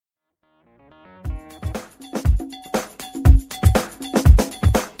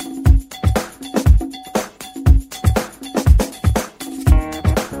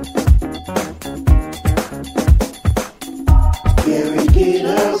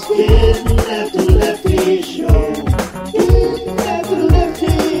Getting After Lefty show. Getting After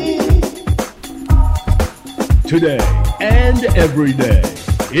Lefty. Today and every day,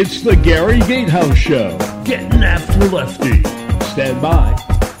 it's the Gary Gatehouse Show. Getting After Lefty. Stand by.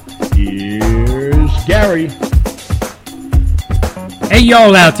 Here's Gary. Hey,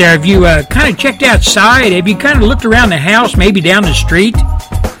 y'all out there, have you kind of checked outside? Have you kind of looked around the house, maybe down the street?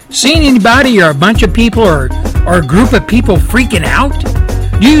 Seen anybody or a bunch of people or a group of people freaking out?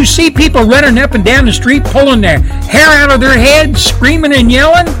 Do you see people running up and down the street, pulling their hair out of their heads, screaming and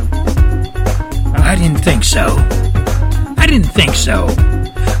yelling? I didn't think so.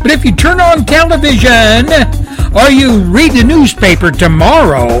 But if you turn on television or you read the newspaper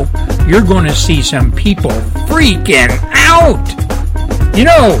tomorrow, you're going to see some people freaking out. You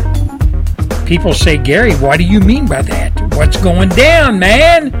know, people say, Gary, what do you mean by that? What's going down,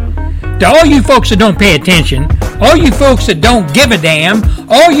 man? To all you folks that don't pay attention, all you folks that don't give a damn,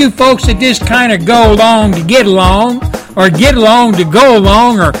 all you folks that just kind of go along to get along, or get along to go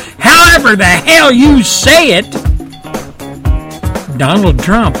along, or however the hell you say it, Donald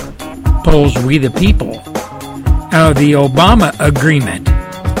Trump pulls We the People out of the Obama agreement,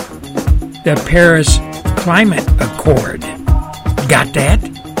 the Paris Climate Accord. Got that?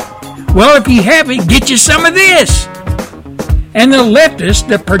 Well, if you haven't, get you some of this. And the leftists,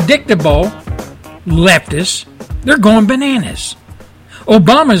 the predictable leftists, they're going bananas.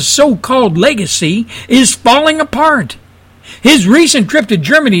 Obama's so-called legacy is falling apart. His recent trip to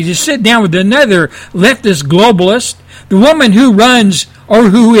Germany to sit down with another leftist globalist, the woman who runs or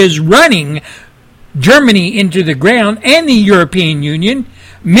who is running Germany into the ground and the European Union,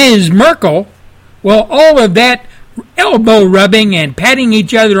 Ms. Merkel, well, all of that elbow rubbing and patting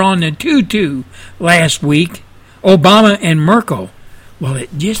each other on the tutu last week, Obama and Merkel, well, it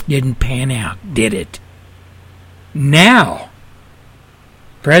just didn't pan out, did it? Now,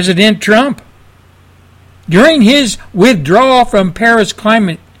 President Trump, during his withdrawal from Paris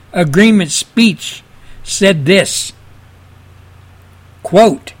Climate Agreement speech, said this,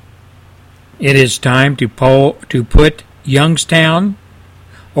 quote, "It is time to put Youngstown,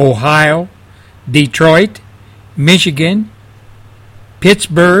 Ohio, Detroit, Michigan,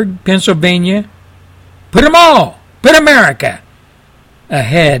 Pittsburgh, Pennsylvania, put America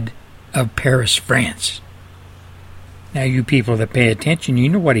ahead of Paris, France." Now, you people that pay attention, you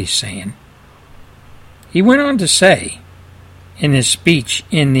know what he's saying. He went on to say, in his speech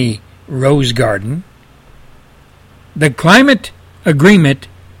in the Rose Garden, the climate agreement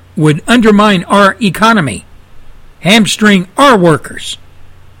would undermine our economy, hamstring our workers.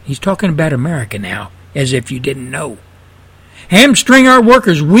 He's talking about America now, as if you didn't know. Hamstring our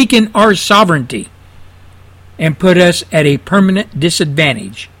workers, weaken our sovereignty, and put us at a permanent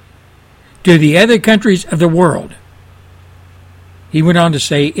disadvantage to the other countries of the world. He went on to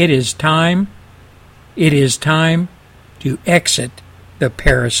say, it is time to exit the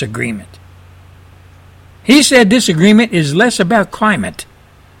Paris Agreement. He said this agreement is less about climate,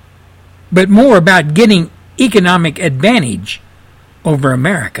 but more about getting economic advantage over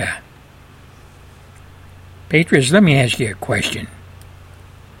America. Patriots, let me ask you a question.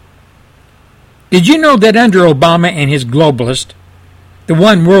 Did you know that under Obama and his globalist, the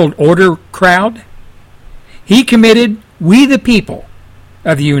One World Order crowd, he committed we the people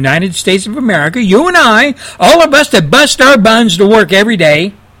of the United States of America, you and I, all of us that bust our buns to work every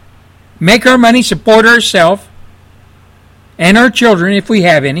day, make our money, support ourselves, and our children if we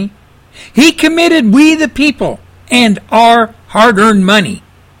have any, he committed we the people and our hard-earned money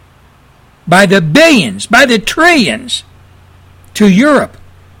by the billions, by the trillions, to Europe,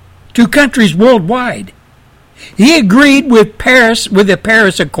 to countries worldwide. He agreed with the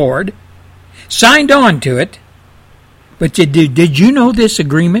Paris Accord, signed on to it, but did you know this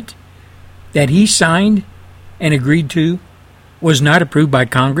agreement that he signed and agreed to was not approved by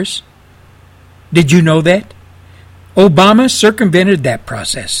Congress? Did you know that? Obama circumvented that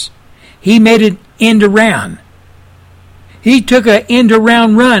process. He made an end around. He took an end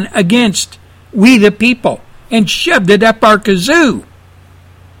around run against we the people and shoved it up our kazoo.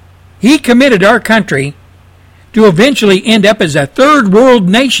 He committed our country to eventually end up as a third world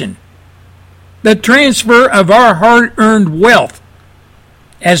nation. The transfer of our hard-earned wealth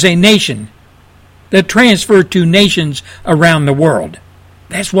as a nation, the transfer to nations around the world.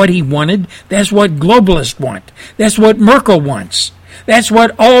 That's what he wanted. That's what globalists want. That's what Merkel wants. That's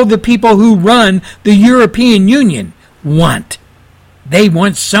what all the people who run the European Union want. They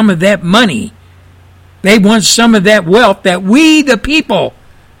want some of that money. They want some of that wealth that we, the people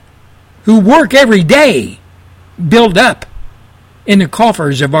who work every day, build up in the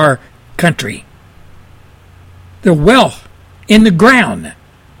coffers of our country. The wealth in the ground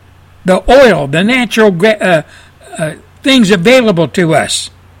the oil, the natural things available to us.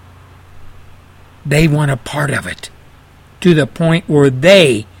 They want a part of it, to the point where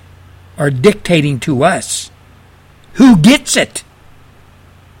they are dictating to us who gets it.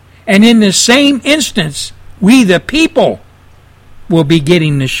 And in the same instance, we the people will be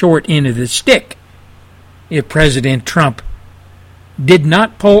getting the short end of the stick if President Trump did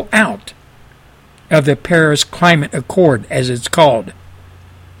not pull out of the Paris Climate Accord, as it's called.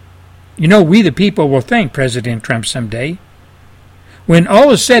 You know, we the people will thank President Trump someday. When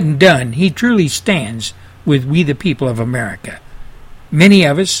all is said and done, he truly stands with we the people of America. Many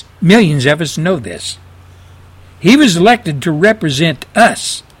of us, millions of us, know this. He was elected to represent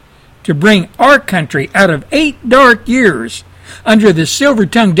us, to bring our country out of 8 dark years under the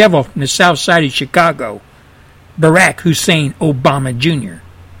silver-tongued devil from the south side of Chicago, Barack Hussein Obama Jr.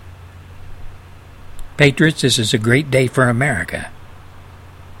 Patriots, this is a great day for America.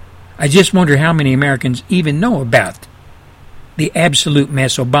 I just wonder how many Americans even know about the absolute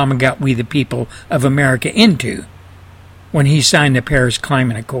mess Obama got we the people of America into when he signed the Paris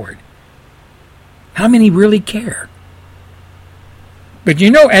Climate Accord. How many really care? But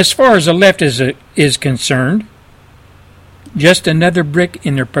you know, as far as the left is concerned, just another brick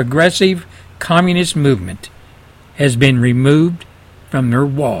in their progressive communist movement has been removed from their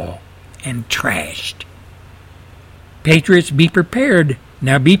wall and trashed. Patriots, be prepared.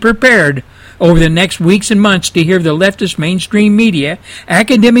 Now be prepared over the next weeks and months to hear the leftist mainstream media,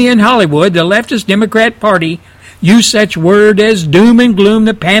 academia, and Hollywood, the leftist Democrat Party, use such word as doom and gloom.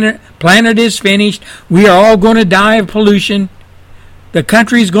 The planet is finished. We are all going to die of pollution. The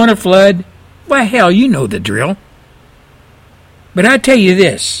country's going to flood. Why, hell, you know the drill. But I tell you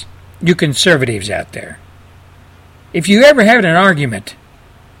this, you conservatives out there, if you ever have an argument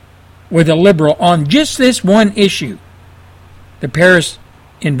with a liberal on just this one issue, the Paris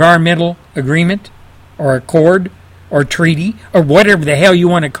Environmental Agreement or Accord or Treaty or whatever the hell you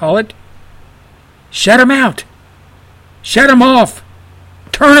want to call it, shut them out. Shut them off.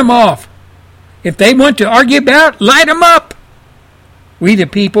 Turn them off. If they want to argue about it, light them up. We the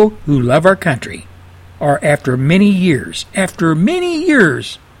people who love our country are after many years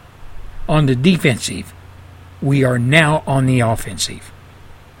on the defensive, we are now on the offensive.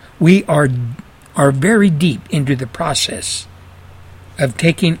 We are very deep into the process of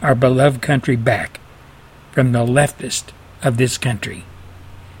taking our beloved country back from the leftist of this country.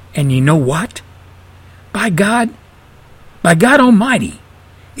 And you know what? By God Almighty,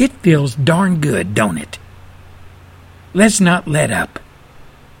 it feels darn good, don't it? Let's not let up.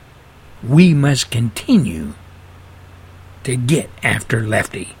 We must continue to get after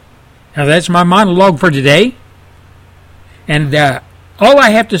Lefty. Now that's my monologue for today. And all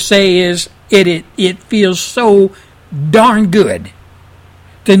I have to say is it feels so darn good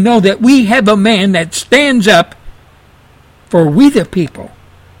to know that we have a man that stands up for we the people.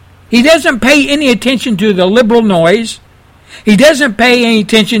 He doesn't pay any attention to the liberal noise. He doesn't pay any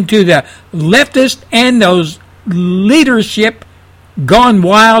attention to the leftist and those leadership gone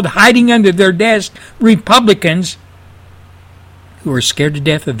wild, hiding under their desk Republicans who are scared to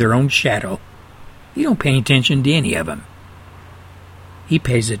death of their own shadow. He don't pay attention to any of them. He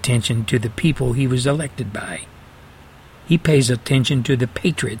pays attention to the people he was elected by. He pays attention to the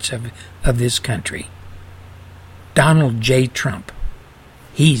patriots of this country. Donald J. Trump.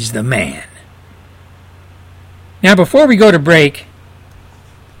 He's the man. Now, before we go to break,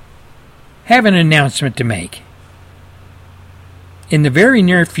 have an announcement to make. In the very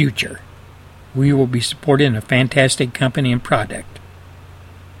near future, we will be supporting a fantastic company and product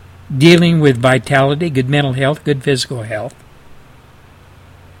dealing with vitality, good mental health, good physical health.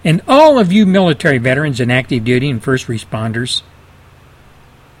 And all of you military veterans and active duty and first responders,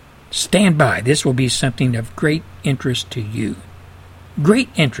 stand by. This will be something of great interest to you. Great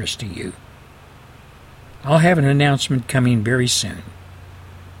interest to you. I'll have an announcement coming very soon.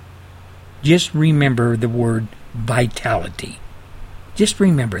 Just remember the word vitality. Just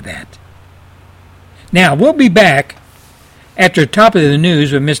remember that. Now, we'll be back after the top of the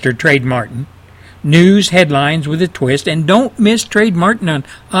news with Mr. Trade Martin. News headlines with a twist. And don't miss Trade Martin on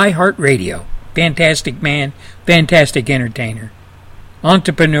iHeartRadio. Fantastic man, fantastic entertainer,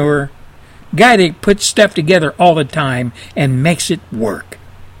 entrepreneur, guy that puts stuff together all the time and makes it work.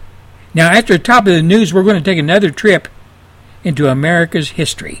 Now, after the top of the news, we're going to take another trip into America's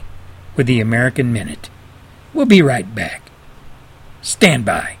history with the American Minute. We'll be right back. Stand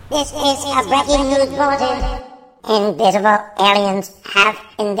by. This is a breaking news bulletin. Invisible aliens have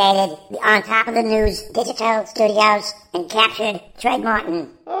invaded the On Top of the News digital studios and captured Trade Martin.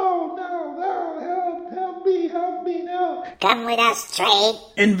 Oh no, help me now. Come with us, Trade.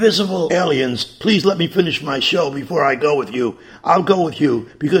 Invisible aliens, please let me finish my show before I go with you. I'll go with you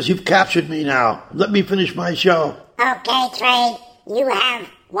because you've captured me now. Let me finish my show. Okay, Trade. You have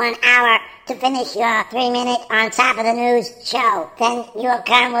 1 hour to finish your 3-minute on top of the news show. Then you'll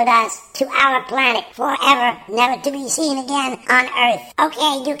come with us to our planet forever, never to be seen again on Earth.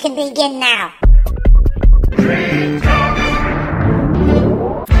 Okay, you can begin now.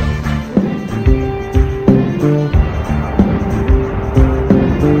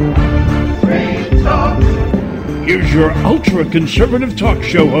 Here's your ultra-conservative talk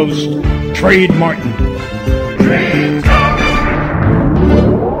show host, Trade Martin. Trade Talk.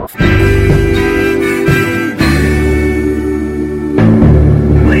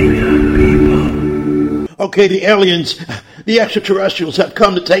 Okay, the aliens, the extraterrestrials have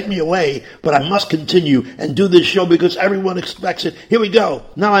come to take me away, but I must continue and do this show because everyone expects it. Here we go.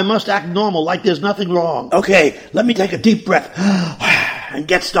 Now I must act normal like there's nothing wrong. Okay, let me take a deep breath and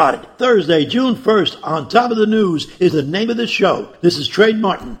get started. Thursday, June 1st, on top of the news is the name of the show. This is Trade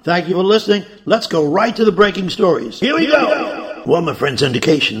Martin. Thank you for listening. Let's go right to the breaking stories. Here we go. Well, my friends,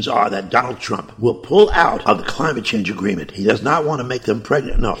 indications are that Donald Trump will pull out of the climate change agreement. He does not want to make them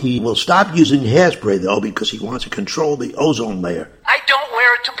pregnant. No, he will stop using hairspray, though, because he wants to control the ozone layer. I don't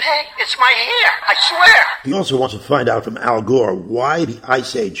wear a toupee. It's my hair. I swear. He also wants to find out from Al Gore why the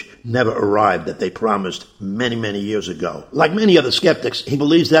Ice Age never arrived that they promised many, many years ago. Like many other skeptics, he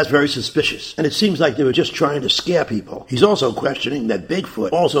believes that's very suspicious, and it seems like they were just trying to scare people. He's also questioning that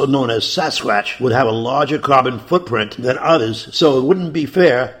Bigfoot, also known as Sasquatch, would have a larger carbon footprint than others, so it wouldn't be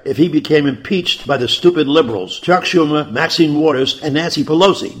fair if he became impeached by the stupid liberals, Chuck Schumer, Maxine Waters, and Nancy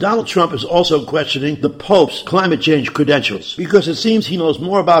Pelosi. Donald Trump is also questioning the Pope's climate change credentials, because it seems he knows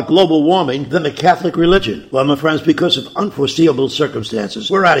more about global warming than the Catholic religion. Well, my friends, because of unforeseeable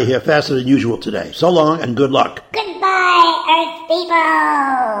circumstances, we're out of here faster than usual today. So long and good luck. Goodbye, Earth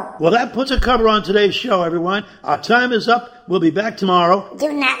people. Well, that puts a cover on today's show, everyone. Our time is up. We'll be back tomorrow.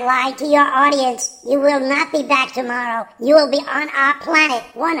 Do not lie to your audience. You will not be back tomorrow. You will be on our planet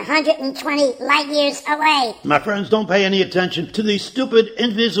 120 light years away. My friends, don't pay any attention to these stupid,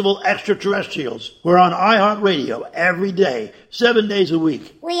 invisible extraterrestrials. We're on iHeartRadio every day, 7 days a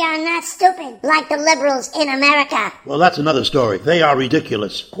week. We are not stupid like the liberals in America. Well, that's another story. They are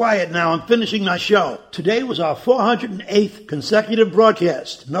ridiculous. Quiet now. I'm finishing my show. Today was our 408th consecutive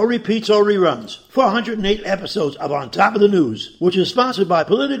broadcast. No repeats or reruns. 408 episodes of On Top of the News, which is sponsored by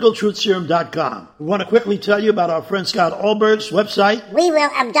PoliticalTruthSerum.com. We want to quickly tell you about our friend Scott Allberg's website. We will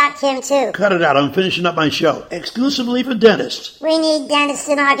abduct him too. Cut it out. I'm finishing up my show. Exclusively for dentists. We need dentists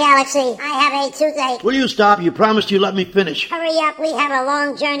in our galaxy. I have a toothache. Will you stop? You promised you'd let me finish. Hurry up. We have a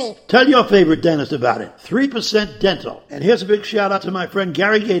long journey. Tell your favorite dentist about it. 3% Dental. And here's a big shout out to my friend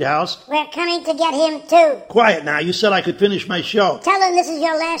Gary Gatehouse. We're coming to get him too. Quiet now. You said I could finish my show. Tell him this is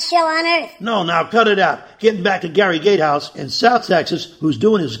your last show on Earth. No, now cut it out. Getting back to Gary Gatehouse in South Texas, who's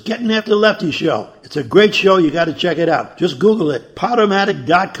doing his Getting After Lefty show. It's a great show. You got to check it out. Just Google it.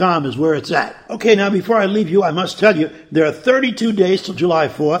 Podomatic.com is where it's at. Okay, now before I leave you, I must tell you, there are 32 days till July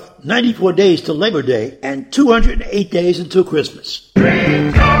 4th, 94 days till Labor Day, and 208 days until Christmas.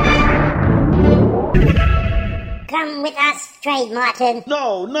 Come with us, Trade Martin.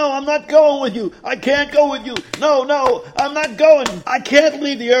 No, I'm not going with you. I can't go with you. No, I'm not going. I can't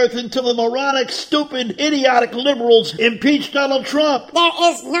leave the earth until the moronic, stupid, idiotic liberals impeach Donald Trump. There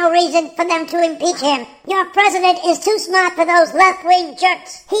is no reason for them to impeach him. Your president is too smart for those left-wing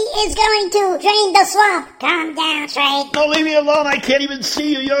jerks. He is going to drain the swamp. Calm down, Trade. No, leave me alone. I can't even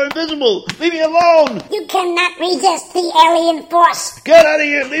see you. You're invisible. Leave me alone. You cannot resist the alien force. Get out of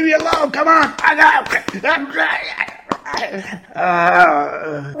here. Leave me alone. Come on.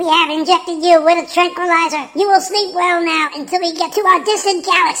 We have injected you with a tranquilizer. You will sleep well now until we get to our distant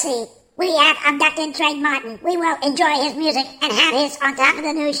galaxy. We have abducted Trade Martin. We will enjoy his music and have his On Top of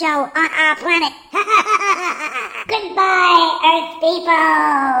the News show on our planet. Goodbye, Earth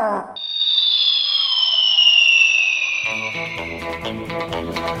people.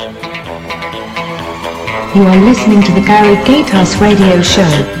 You are listening to the Gary Gatehouse Radio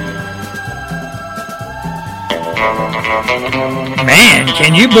Show. Man,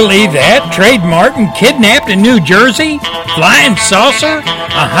 can you believe that? Trade Martin kidnapped in New Jersey? Flying saucer?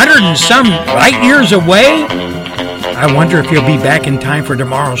 100 and some light years away? I wonder if he'll be back in time for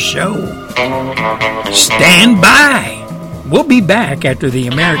tomorrow's show. Stand by! We'll be back after the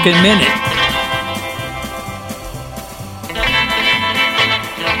American Minute.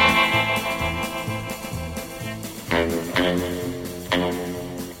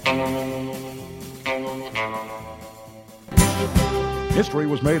 history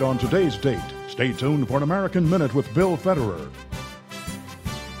was made on today's date. Stay tuned for an American Minute with Bill Federer.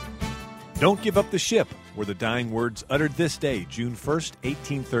 Don't Give Up the Ship were the dying words uttered this day, June 1st,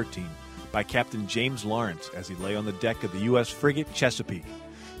 1813, by Captain James Lawrence as he lay on the deck of the U.S. frigate Chesapeake.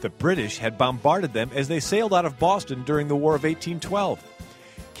 The British had bombarded them as they sailed out of Boston during the War of 1812.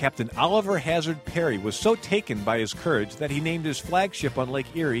 Captain Oliver Hazard Perry was so taken by his courage that he named his flagship on Lake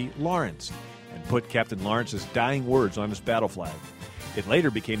Erie Lawrence and put Captain Lawrence's dying words on his battle flag. It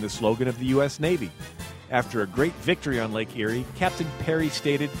later became the slogan of the U.S. Navy. After a great victory on Lake Erie, Captain Perry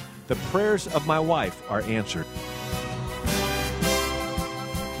stated, "The prayers of my wife are answered."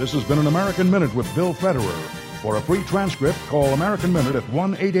 This has been an American Minute with Bill Federer. For a free transcript, call American Minute at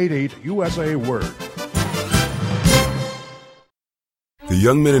 1-888-USA-WORD. The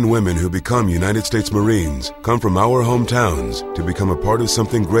young men and women who become United States Marines come from our hometowns to become a part of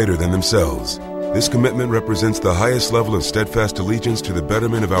something greater than themselves. This commitment represents the highest level of steadfast allegiance to the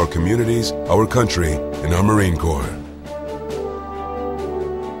betterment of our communities, our country, and our Marine Corps.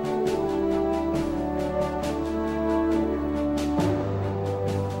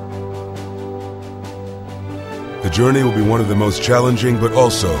 The journey will be one of the most challenging, but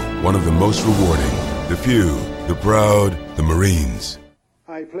also one of the most rewarding. The few, the proud, the Marines.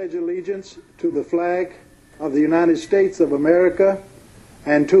 I pledge allegiance to the flag of the United States of America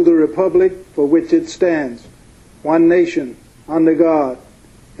and to the republic for which it stands, one nation, under God,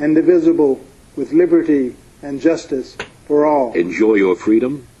 indivisible, with liberty and justice for all. Enjoy your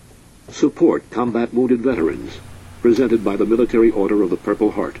freedom. Support combat wounded veterans. Presented by the Military Order of the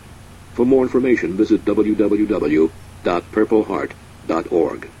Purple Heart. For more information, visit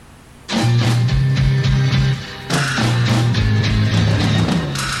www.purpleheart.org.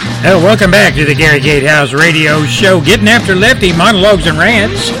 Welcome back to the Gary Gatehouse radio show, Getting After Lefty, Monologues and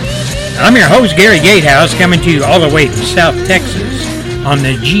Rants. I'm your host, Gary Gatehouse, coming to you all the way from South Texas on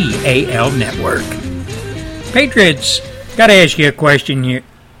the GAL network. Patriots, got to ask you a question here.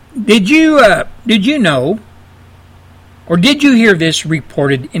 Did you know, or did you hear this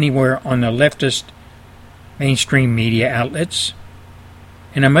reported anywhere on the leftist mainstream media outlets?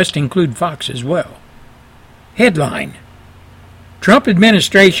 And I must include Fox as well. Headline: Trump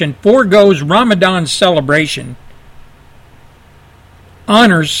administration foregoes Ramadan celebration,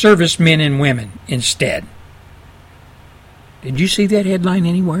 honors servicemen and women instead. Did you see that headline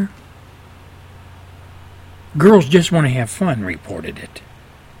anywhere? Girls Just Want to Have Fun reported it.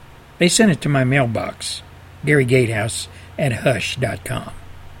 They sent it to my mailbox, GaryGatehouse@hush.com.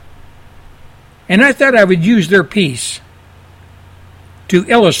 And I thought I would use their piece to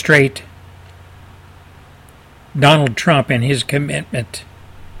illustrate Donald Trump and his commitment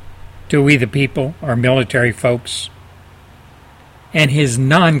to we the people, our military folks, and his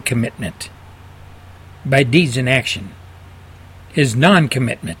non-commitment by deeds and action, his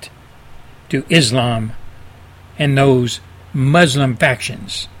non-commitment to Islam and those Muslim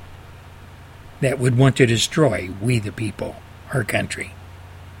factions that would want to destroy we the people, our country.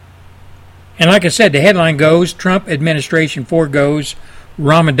 And like I said, the headline goes, Trump administration foregoes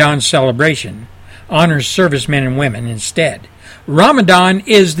Ramadan celebration, honors servicemen and women instead. Ramadan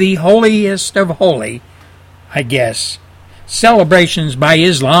is the holiest of holy, I guess, celebrations by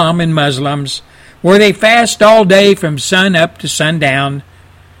Islam and Muslims, where they fast all day from sun up to sundown,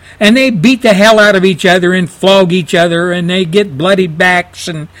 and they beat the hell out of each other and flog each other, and they get bloody backs,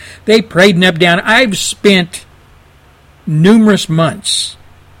 and they prayed up down. I've spent numerous months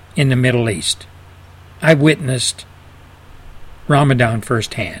in the Middle East. I witnessed Ramadan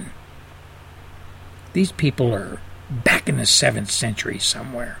firsthand. These people are back in the 7th century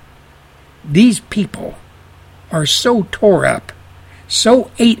somewhere. These people are so tore up,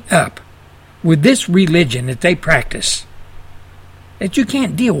 so ate up with this religion that they practice, that you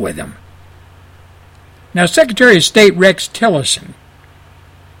can't deal with them. Now, Secretary of State Rex Tillerson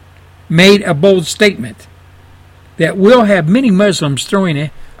made a bold statement that we'll have many Muslims throwing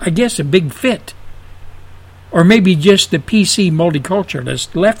a big fit. Or maybe just the PC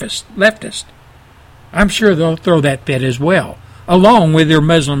multiculturalist leftist. I'm sure they'll throw that fit as well, along with their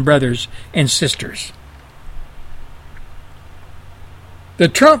Muslim brothers and sisters. The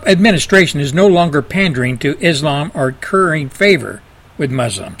Trump administration is no longer pandering to Islam or currying favor with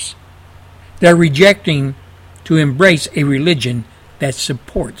Muslims. They're rejecting to embrace a religion that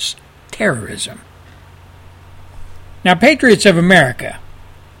supports terrorism. Now, patriots of America,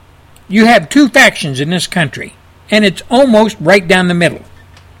 you have two factions in this country, and it's almost right down the middle.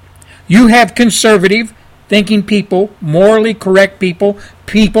 You have conservative thinking people, morally correct people,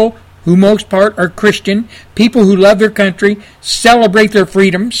 people who most part are Christian, people who love their country, celebrate their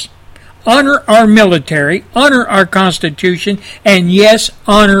freedoms, honor our military, honor our Constitution, and yes,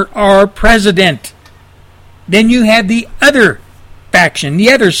 honor our president. Then you have the other faction,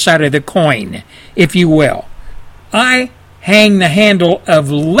 the other side of the coin, if you will. I hang the handle of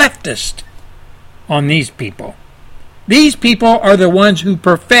leftist on these people. These people are the ones who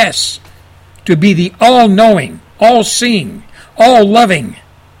profess to be the all-knowing, all-seeing, all-loving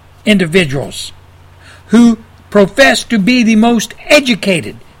individuals, who profess to be the most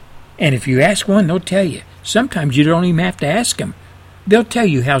educated. And if you ask one, they'll tell you. Sometimes you don't even have to ask them. They'll tell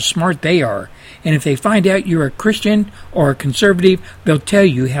you how smart they are. And if they find out you're a Christian or a conservative, they'll tell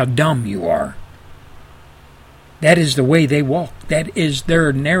you how dumb you are. That is the way they walk. That is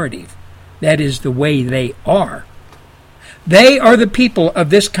their narrative. That is the way they are. They are the people of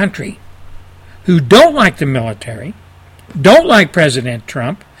this country who don't like the military, don't like President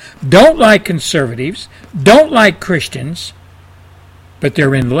Trump, don't like conservatives, don't like Christians, but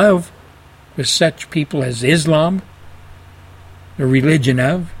they're in love with such people as Islam, the religion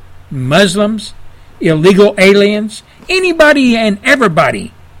of, Muslims, illegal aliens, anybody and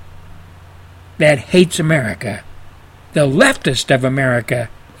everybody that hates America, the leftist of America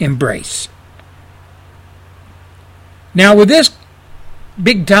embrace. Now, with this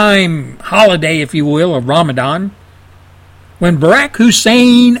big-time holiday, if you will, of Ramadan, when Barack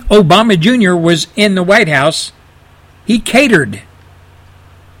Hussein Obama Jr. was in the White House, he catered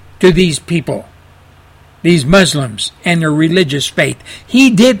to these people, these Muslims and their religious faith.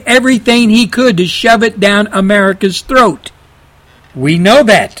 He did everything he could to shove it down America's throat. We know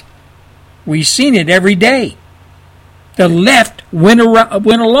that. We've seen it every day. The left went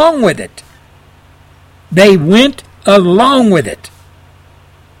along with it. They went along with it.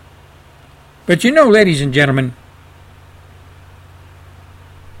 But you know, ladies and gentlemen,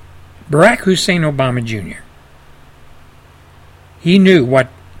 Barack Hussein Obama Jr., he knew what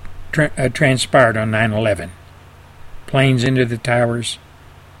transpired on 9/11. Planes into the towers,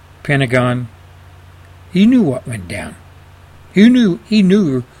 Pentagon. He knew what went down. He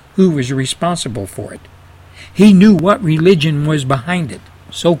knew who was responsible for it. He knew what religion was behind it,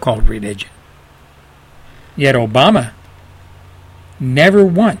 so-called religion. Yet Obama never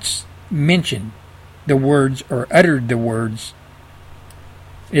once mentioned the words or uttered the words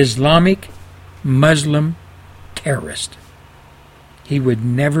Islamic Muslim terrorist. He would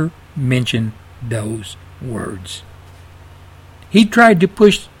never mention those words. He tried to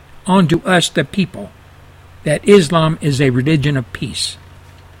push onto us, the people, that Islam is a religion of peace.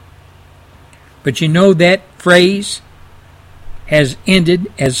 But you know that phrase has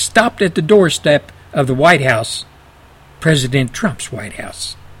stopped at the doorstep of the White House, President Trump's White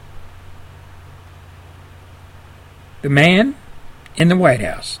House. The man in the White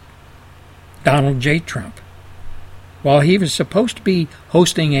House, Donald J. Trump, while he was supposed to be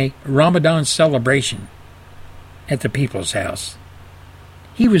hosting a Ramadan celebration at the People's House,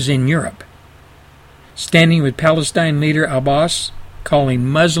 he was in Europe, standing with Palestine leader Abbas, calling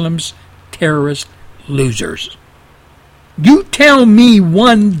Muslims terrorist losers. You tell me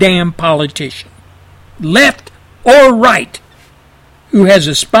one damn politician, left or right, who has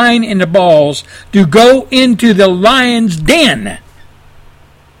a spine and the balls to go into the lion's den,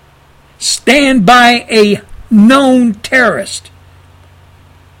 stand by a known terrorist,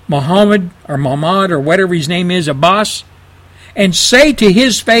 Muhammad or whatever his name is, Abbas, and say to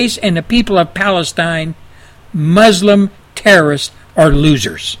his face and the people of Palestine, Muslim terrorists are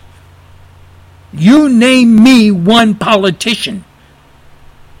losers. You name me one politician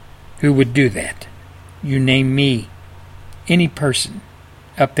who would do that. You name me any person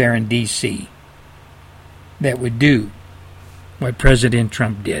up there in D.C. that would do what President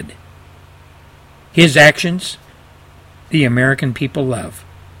Trump did. His actions, the American people love.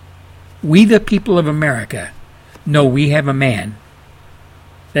 We, the people of America, know we have a man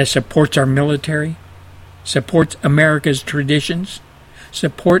that supports our military, supports America's traditions,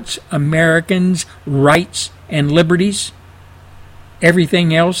 supports Americans' rights and liberties.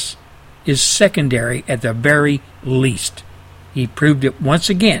 Everything else is secondary at the very least. He proved it once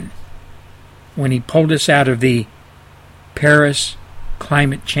again when he pulled us out of the Paris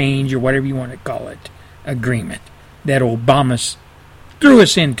climate change, or whatever you want to call it, agreement that Obama threw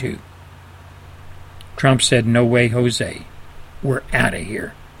us into. Trump said, no way, Jose. We're out of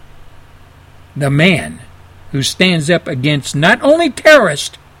here. The man who stands up against not only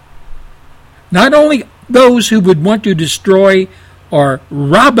terrorists, not only those who would want to destroy or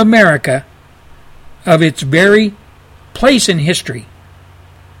rob America of its very place in history.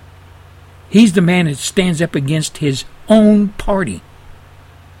 He's the man that stands up against his own party,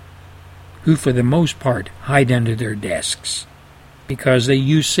 who for the most part hide under their desks. Because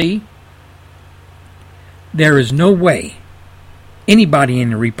you see, There is no way anybody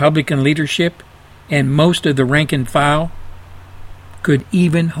in the Republican leadership and most of the rank and file could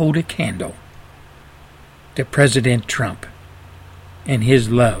even hold a candle to President Trump and his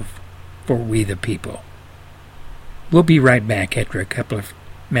love for we the people. We'll be right back after a couple of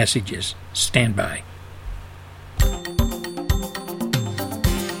messages. Stand by.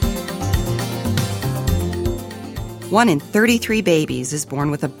 One in 33 babies is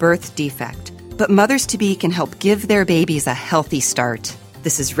born with a birth defect, but mothers-to-be can help give their babies a healthy start.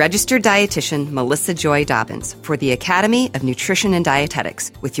 This is registered dietitian Melissa Joy Dobbins for the Academy of Nutrition and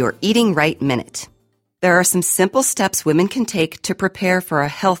Dietetics with your Eating Right Minute. There are some simple steps women can take to prepare for a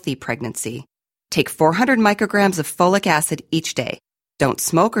healthy pregnancy. Take 400 micrograms of folic acid each day. Don't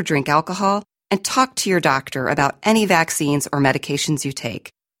smoke or drink alcohol, and talk to your doctor about any vaccines or medications you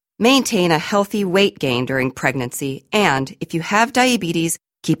take. Maintain a healthy weight gain during pregnancy, and if you have diabetes,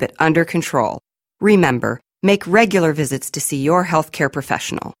 keep it under control. Remember, make regular visits to see your healthcare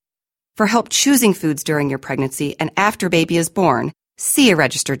professional. For help choosing foods during your pregnancy and after baby is born, see a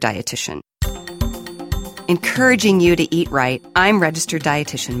registered dietitian. Encouraging you to eat right, I'm registered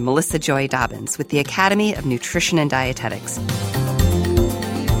dietitian Melissa Joy Dobbins with the Academy of Nutrition and Dietetics.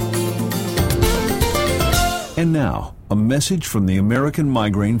 And now, a message from the American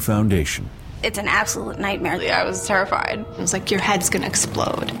Migraine Foundation. It's an absolute nightmare. I was terrified. It was like your head's going to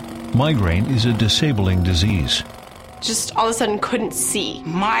explode. Migraine is a disabling disease. Just all of a sudden couldn't see.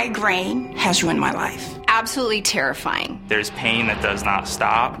 Migraine has ruined my life. Absolutely terrifying. There's pain that does not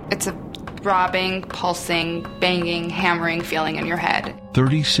stop. It's a throbbing, pulsing, banging, hammering feeling in your head.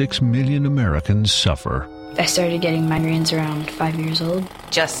 36 million Americans suffer. I started getting migraines around 5 years old.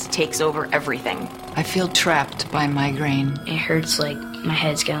 Just takes over everything. I feel trapped by migraine. It hurts like my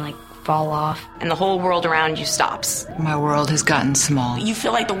head's gonna fall off. And the whole world around you stops. My world has gotten small. You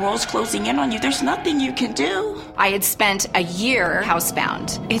feel like the world's closing in on you. There's nothing you can do. I had spent a year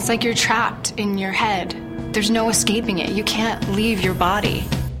housebound. It's like you're trapped in your head. There's no escaping it. You can't leave your body.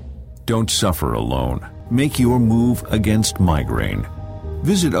 Don't suffer alone. Make your move against migraine.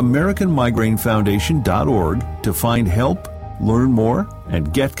 Visit AmericanMigraineFoundation.org to find help, learn more,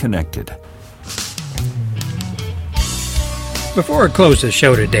 and get connected. Before I close the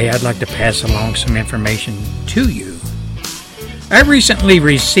show today, I'd like to pass along some information to you. I recently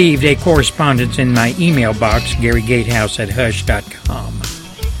received a correspondence in my email box, GaryGatehouse@hush.com,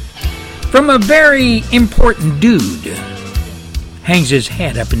 from a very important dude. Hangs his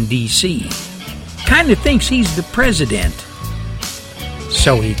head up in D.C. Kind of thinks he's the president.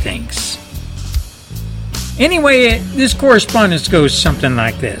 So he thinks. Anyway, this correspondence goes something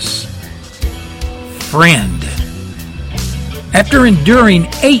like this. Friend, after enduring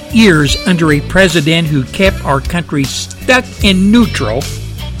 8 years under a president who kept our country stuck in neutral,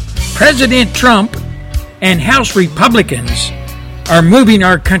 President Trump and House Republicans are moving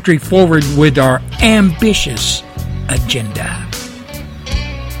our country forward with our ambitious agenda.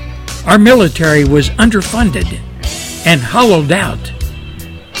 Our military was underfunded and hollowed out.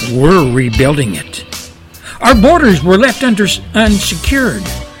 We're rebuilding it. Our borders were left unsecured.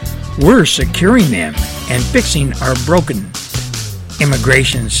 We're securing them and fixing our broken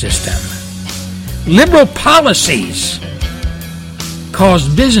immigration system. Liberal policies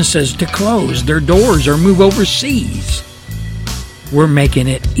caused businesses to close their doors or move overseas. We're making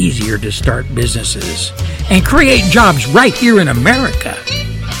it easier to start businesses and create jobs right here in America.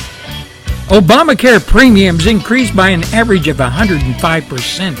 Obamacare premiums increased by an average of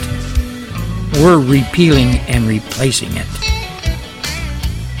 105%. We're repealing and replacing it.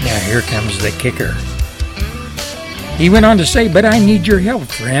 Now here comes the kicker. He went on to say, but I need your help,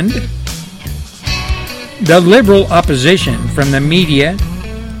 friend. The liberal opposition from the media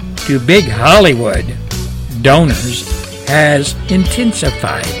to big Hollywood donors has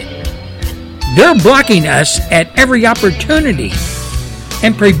intensified. They're blocking us at every opportunity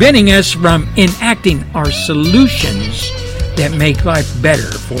and preventing us from enacting our solutions that make life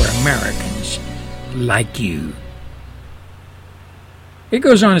better for Americans like you. It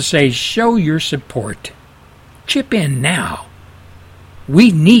goes on to say, show your support. Chip in now.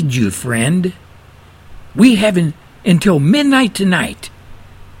 We need you, friend. We have until midnight tonight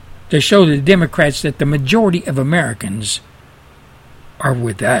to show the Democrats that the majority of Americans are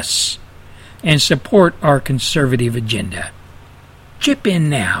with us and support our conservative agenda. Chip in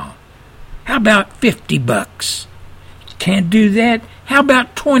now. How about $50? Can't do that? How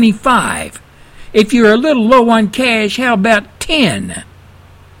about $25? If you're a little low on cash, how about $10?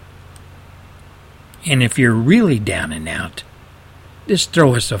 And if you're really down and out, just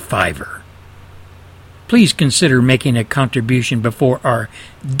throw us a $5. Please consider making a contribution before our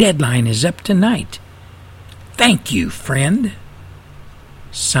deadline is up tonight. Thank you, friend.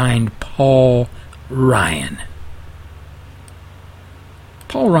 Signed, Paul Ryan.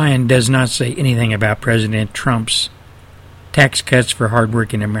 Paul Ryan does not say anything about President Trump's tax cuts for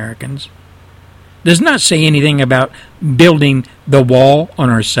hardworking Americans. Does not say anything about building the wall on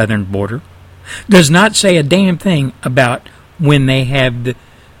our southern border. Does not say a damn thing about when they have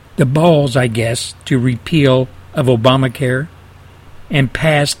the balls, I guess, to repeal of Obamacare and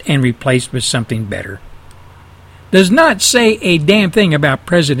passed and replaced with something better. Does not say a damn thing about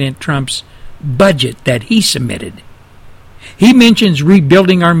President Trump's budget that he submitted. He mentions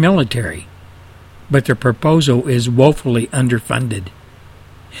rebuilding our military, but the proposal is woefully underfunded.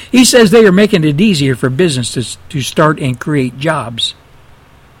 He says they are making it easier for businesses to start and create jobs.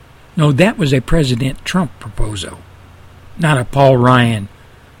 No, that was a President Trump proposal, not a Paul Ryan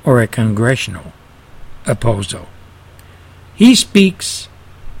or a congressional proposal. He speaks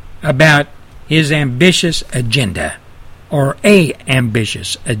about his ambitious agenda, or a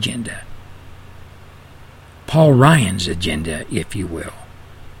ambitious agenda. Paul Ryan's agenda, if you will.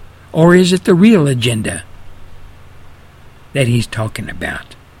 Or is it the real agenda that he's talking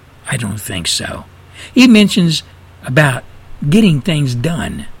about? I don't think so. He mentions about getting things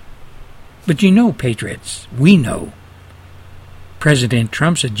done. But you know, patriots, we know President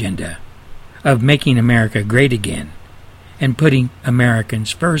Trump's agenda of making America great again and putting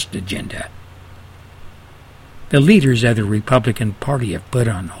Americans first agenda. The leaders of the Republican Party have put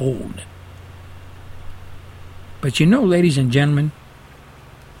on hold. But you know, ladies and gentlemen,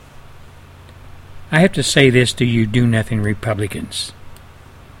 I have to say this to you do-nothing Republicans.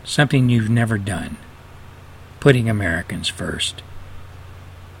 Something you've never done. Putting Americans first.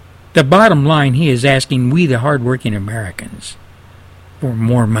 The bottom line, he is asking we, the hardworking Americans, for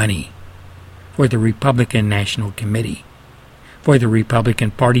more money. For the Republican National Committee. For the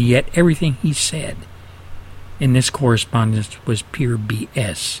Republican Party, yet everything he said in this correspondence was pure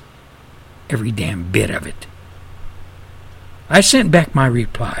BS. Every damn bit of it. I sent back my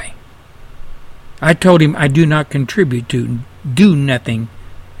reply. I told him I do not contribute to do-nothing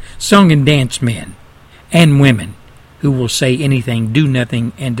song and dance men and women who will say anything, do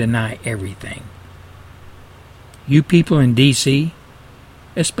nothing, and deny everything. You people in D.C.,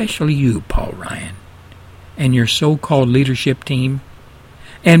 especially you, Paul Ryan, and your so-called leadership team,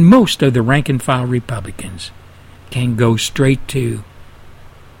 and most of the rank-and-file Republicans, can go straight to,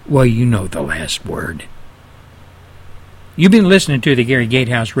 well, you know the last word. You've been listening to the Gary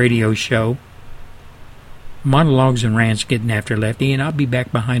Gatehouse radio show, Monologues and Rants, Getting After Lefty, and I'll be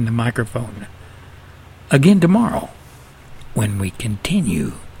back behind the microphone again tomorrow when we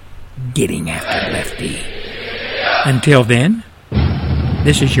continue Getting After Lefty. Until then,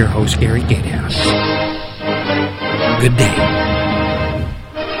 this is your host, Gary Gatehouse. Good day.